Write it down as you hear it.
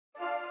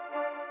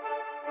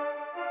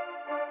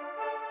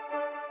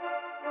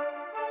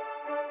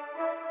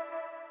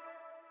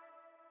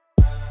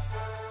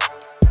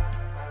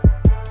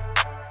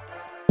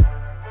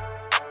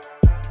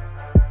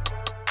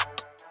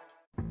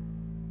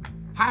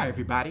Hi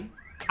everybody,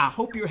 I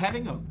hope you're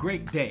having a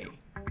great day.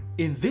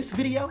 In this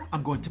video,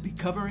 I'm going to be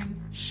covering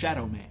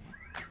Shadowman.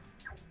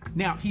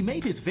 Now, he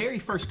made his very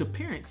first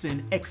appearance in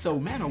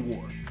Exo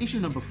Manowar,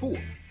 issue number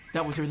 4,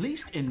 that was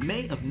released in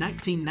May of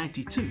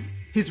 1992.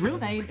 His real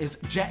name is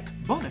Jack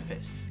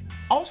Boniface,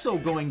 also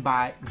going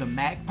by the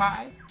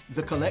Magpie,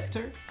 the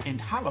Collector, and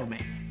Hollow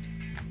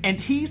Man. And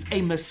he's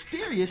a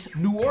mysterious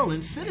New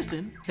Orleans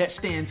citizen that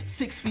stands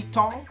 6 feet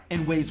tall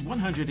and weighs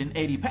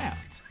 180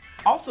 pounds,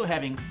 also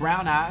having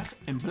brown eyes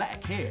and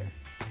black hair.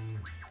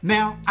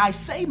 Now, I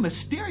say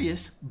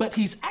mysterious, but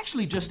he's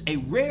actually just a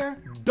rare,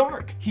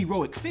 dark,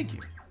 heroic figure.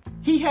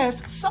 He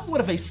has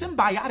somewhat of a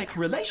symbiotic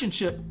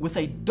relationship with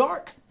a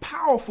dark,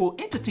 powerful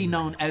entity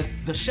known as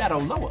the Shadow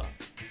Loa,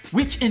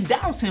 which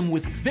endows him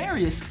with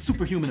various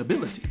superhuman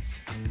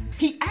abilities.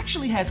 He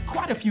actually has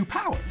quite a few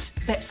powers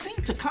that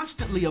seem to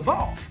constantly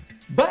evolve,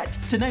 but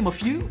to name a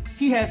few,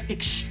 he has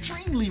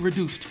extremely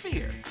reduced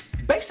fear,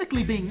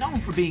 basically being known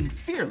for being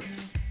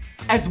fearless,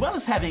 as well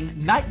as having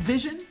night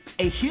vision,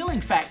 a healing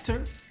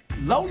factor,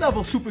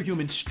 low-level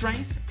superhuman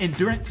strength,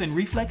 endurance, and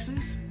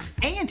reflexes,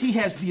 and he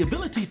has the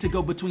ability to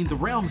go between the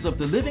realms of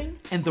the living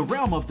and the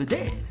realm of the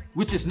dead,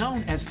 which is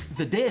known as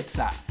the dead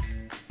side.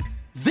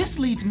 This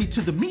leads me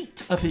to the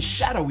meat of his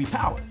shadowy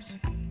powers.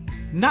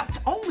 Not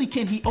only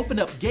can he open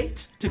up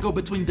gates to go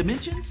between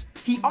dimensions,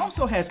 he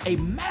also has a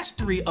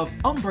mastery of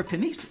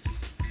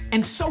umbra-kinesis.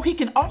 And so he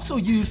can also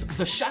use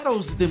the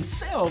shadows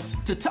themselves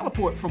to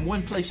teleport from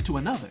one place to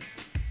another.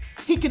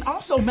 He can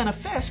also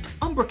manifest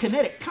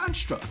umbra-kinetic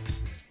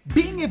constructs,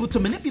 being able to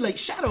manipulate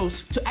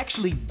shadows to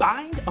actually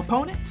bind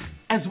opponents,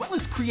 as well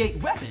as create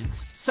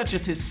weapons, such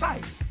as his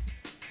scythe.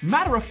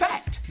 Matter of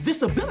fact,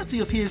 this ability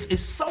of his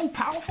is so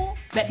powerful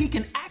that he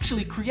can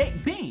actually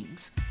create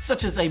beings,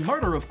 such as a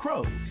murder of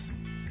crows,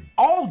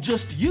 all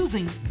just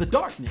using the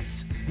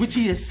darkness, which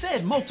he has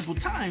said multiple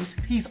times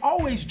he's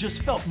always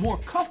just felt more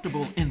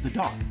comfortable in the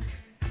dark.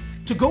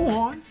 To go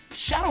on,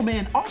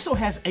 Shadowman also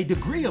has a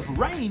degree of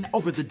reign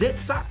over the dead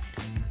side,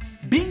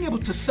 being able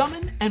to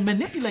summon and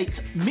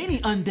manipulate many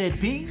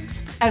undead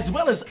beings, as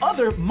well as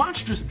other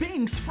monstrous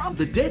beings from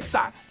the dead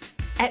side,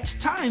 at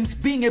times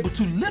being able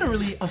to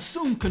literally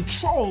assume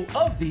control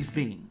of these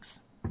beings.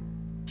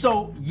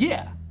 So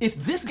yeah,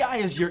 if this guy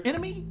is your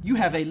enemy, you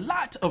have a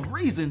lot of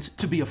reasons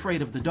to be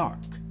afraid of the dark.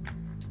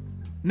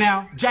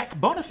 Now,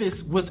 Jack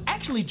Boniface was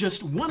actually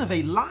just one of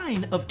a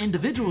line of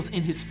individuals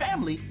in his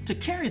family to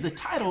carry the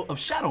title of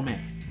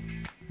Shadowman.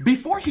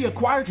 Before he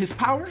acquired his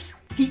powers,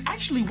 he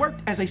actually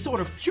worked as a sort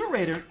of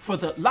curator for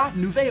the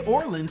Nouvelle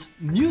Orleans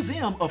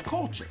Museum of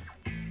Culture.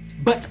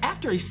 But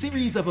after a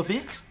series of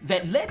events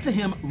that led to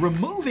him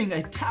removing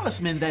a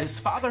talisman that his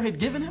father had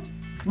given him,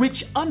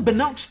 which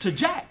unbeknownst to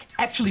Jack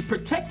actually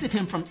protected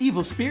him from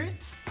evil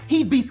spirits,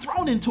 he'd be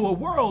thrown into a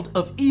world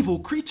of evil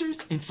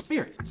creatures and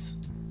spirits.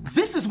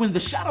 This is when the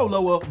Shadow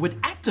Loa would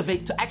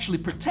activate to actually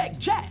protect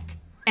Jack,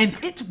 and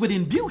it would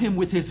imbue him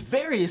with his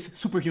various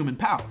superhuman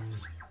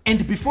powers.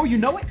 And before you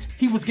know it,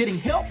 he was getting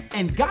help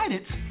and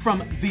guidance from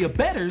the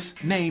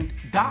Abettors named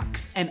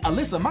Darque and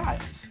Alyssa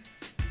Myles.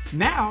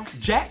 Now,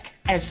 Jack,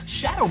 as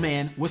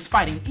Shadowman, was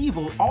fighting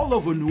evil all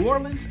over New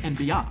Orleans and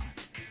beyond.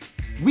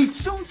 We'd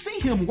soon see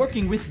him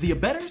working with the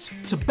Abettors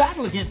to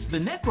battle against the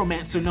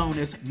necromancer known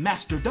as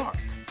Master Darque,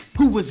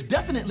 who was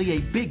definitely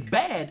a big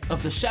bad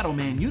of the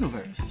Shadowman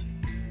universe.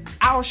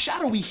 Our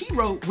shadowy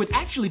hero would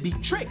actually be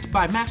tricked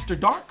by Master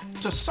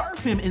Darque to serve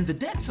him in the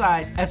dead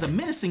side as a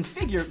menacing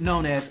figure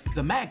known as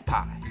the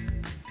Magpie.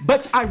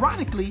 But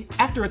ironically,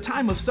 after a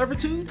time of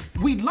servitude,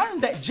 we'd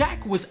learn that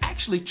Jack was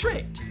actually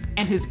tricked,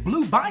 and his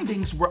blue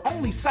bindings were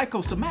only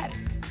psychosomatic,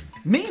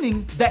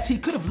 meaning that he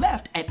could have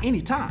left at any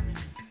time.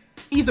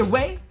 Either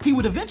way, he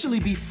would eventually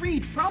be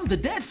freed from the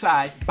dead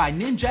side by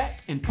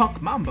Ninjak and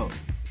Punk Mambo.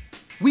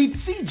 We'd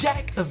see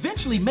Jack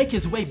eventually make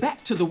his way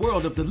back to the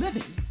world of the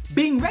living,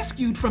 being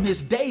rescued from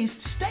his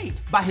dazed state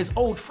by his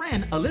old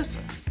friend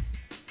Alyssa.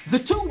 The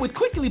two would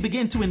quickly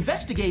begin to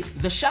investigate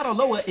the Shadow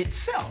Loa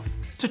itself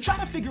to try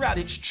to figure out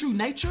its true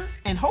nature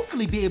and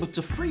hopefully be able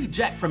to free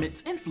Jack from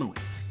its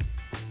influence.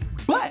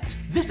 But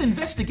this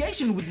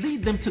investigation would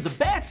lead them to the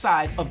bad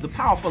side of the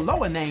powerful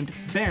Loa named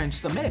Baron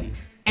Samedi,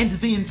 and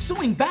the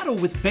ensuing battle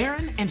with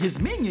Baron and his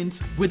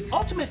minions would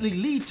ultimately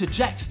lead to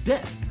Jack's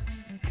death.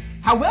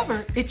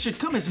 However, it should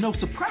come as no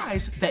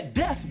surprise that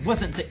death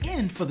wasn't the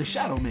end for the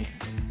Shadowman.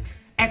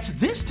 At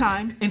this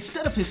time,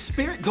 instead of his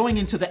spirit going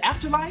into the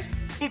afterlife,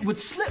 it would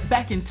slip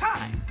back in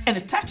time and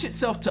attach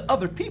itself to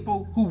other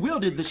people who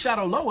wielded the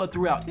Shadow Loa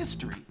throughout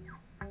history.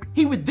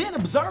 He would then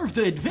observe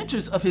the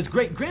adventures of his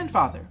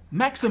great-grandfather,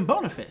 Maxim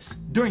Boniface,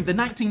 during the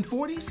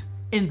 1940s,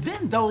 and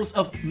then those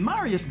of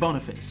Marius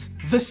Boniface,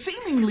 the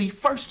seemingly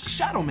first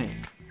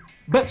Shadowman.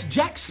 But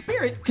Jack's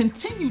spirit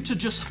continued to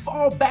just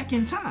fall back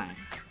in time,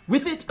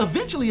 with it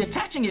eventually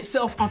attaching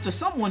itself onto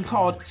someone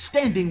called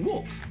Standing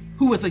Wolf,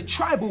 who was a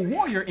tribal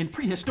warrior in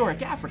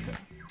prehistoric Africa.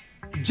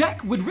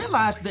 Jack would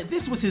realize that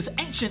this was his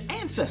ancient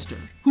ancestor,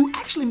 who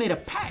actually made a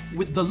pact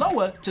with the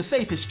Loa to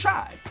save his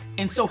tribe,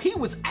 and so he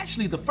was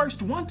actually the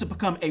first one to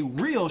become a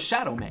real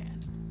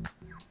Shadowman.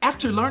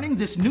 After learning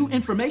this new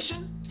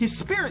information, his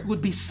spirit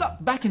would be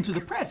sucked back into the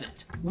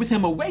present, with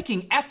him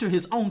awaking after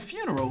his own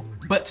funeral,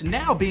 but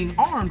now being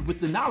armed with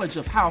the knowledge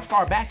of how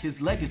far back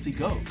his legacy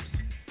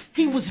goes.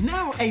 He was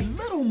now a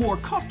little more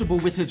comfortable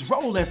with his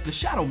role as the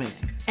Shadowman,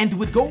 and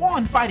would go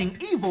on fighting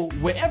evil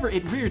wherever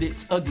it reared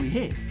its ugly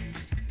head.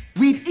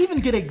 We'd even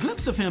get a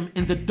glimpse of him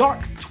in the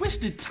dark,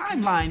 twisted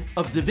timeline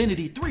of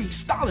Divinity 3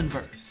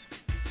 Stalinverse.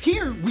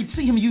 Here, we'd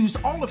see him use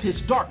all of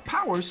his dark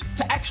powers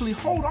to actually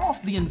hold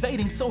off the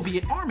invading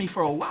Soviet army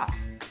for a while,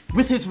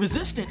 with his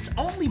resistance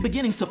only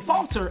beginning to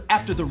falter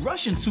after the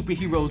Russian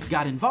superheroes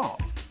got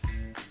involved.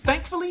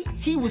 Thankfully,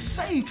 he was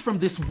saved from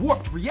this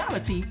warped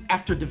reality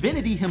after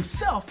Divinity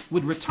himself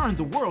would return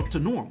the world to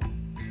normal.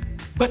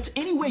 But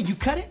any way you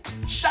cut it,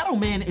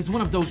 Shadowman is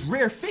one of those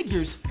rare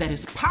figures that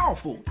is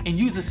powerful and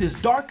uses his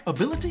dark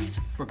abilities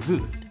for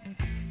good.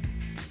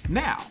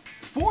 Now,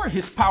 for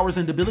his powers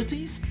and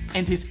abilities,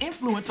 and his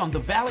influence on the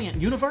Valiant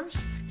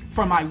Universe,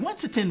 for my 1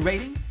 to 10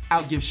 rating,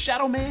 I'll give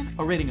Shadowman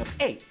a rating of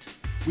 8,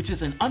 which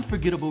is an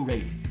unforgettable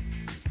rating.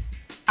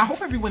 I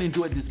hope everyone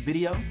enjoyed this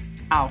video.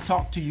 I'll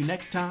talk to you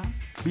next time.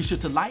 Be sure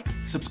to like,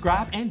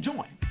 subscribe, and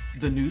join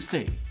the new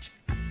Sage.